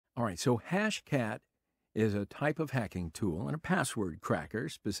All right, so Hashcat is a type of hacking tool and a password cracker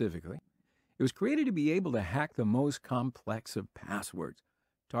specifically. It was created to be able to hack the most complex of passwords,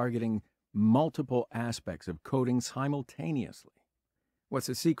 targeting multiple aspects of coding simultaneously. What's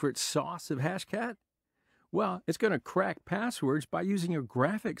the secret sauce of Hashcat? Well, it's going to crack passwords by using your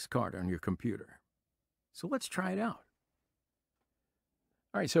graphics card on your computer. So let's try it out.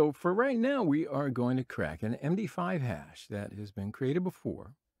 All right, so for right now, we are going to crack an MD5 hash that has been created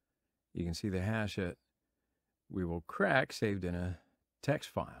before. You can see the hash that we will crack saved in a text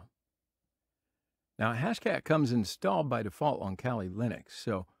file. Now, Hashcat comes installed by default on Kali Linux,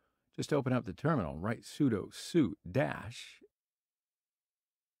 so just open up the terminal, write sudo sudo dash,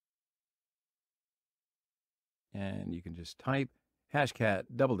 and you can just type hashcat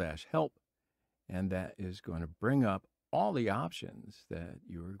 --help, and that is going to bring up all the options that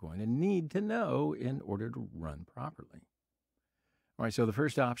you're going to need to know in order to run properly. All right, so the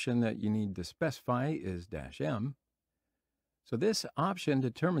first option that you need to specify is -m. So this option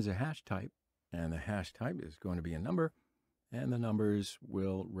determines a hash type, and the hash type is going to be a number, and the numbers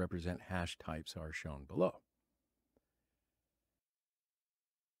will represent hash types are shown below.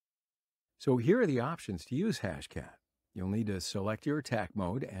 So here are the options to use Hashcat. You'll need to select your attack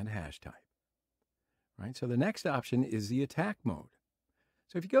mode and hash type. Right, so the next option is the attack mode.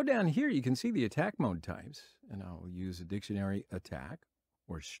 So if you go down here, you can see the attack mode types, and I'll use a dictionary attack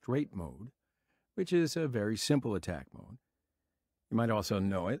or straight mode, which is a very simple attack mode. You might also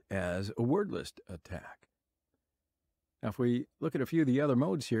know it as a word list attack. Now, if we look at a few of the other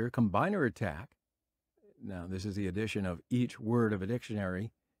modes here, combiner attack. Now, this is the addition of each word of a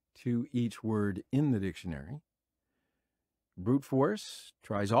dictionary to each word in the dictionary. Brute force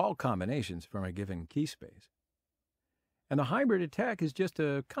tries all combinations from a given key space. And the hybrid attack is just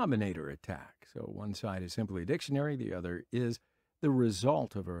a combinator attack. So one side is simply a dictionary, the other is the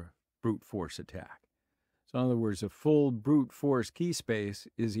result of a brute force attack. So in other words, a full brute force key space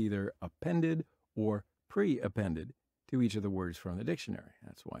is either appended or pre-appended to each of the words from the dictionary.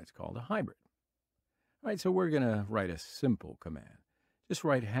 That's why it's called a hybrid. All right, so we're going to write a simple command. Just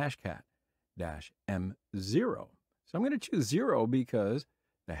write hashcat -m0. So I'm going to choose 0 because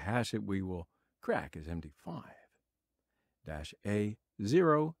the hash that we will crack is MD5.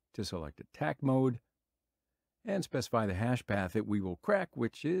 -A0 to select attack mode, and specify the hash path that we will crack,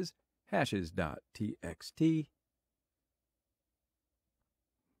 which is hashes.txt.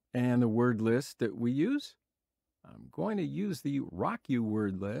 And the word list that we use, I'm going to use the RockU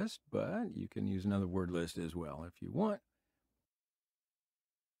word list, but you can use another word list as well if you want.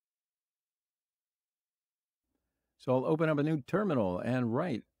 So I'll open up a new terminal and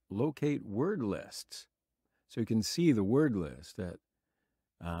write locate word lists. So you can see the word lists that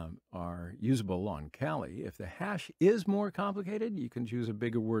are usable on Kali. If the hash is more complicated, you can choose a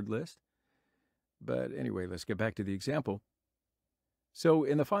bigger word list. But anyway, let's get back to the example. So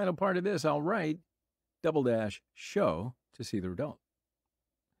in the final part of this, I'll write ~show to see the result.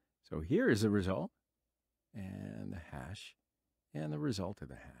 So here is the result, and the hash, and the result of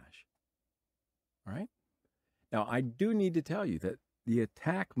the hash. All right? Now, I do need to tell you that the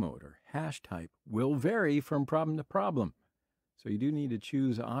attack mode or hash type will vary from problem to problem. So you do need to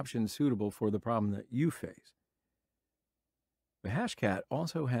choose options suitable for the problem that you face. The Hashcat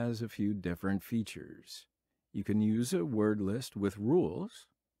also has a few different features. You can use a word list with rules.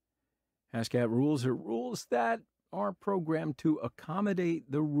 Hashcat rules are rules that are programmed to accommodate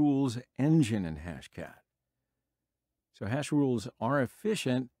the rules engine in Hashcat. So hash rules are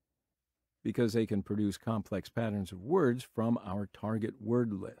efficient because they can produce complex patterns of words from our target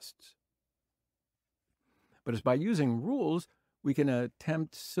word lists. But it's by using rules we can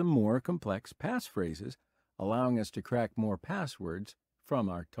attempt some more complex passphrases, allowing us to crack more passwords from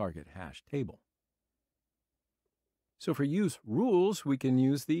our target hash table. So for use rules, we can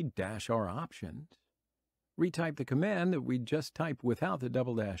use the -r option, retype the command that we just typed without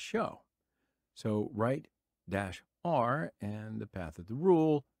the ~show. So write -r and the path of the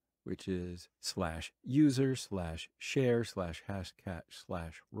rule, which is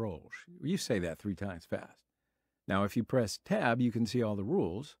 /user/share/hashcat/roles. You say that 3 times fast. Now, if you press tab, you can see all the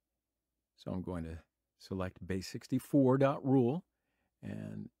rules. So I'm going to select base64.rule,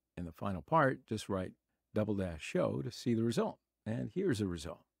 and in the final part, just write ~show to see the result. And here's the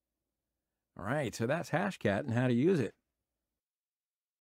result. All right, so that's Hashcat and how to use it.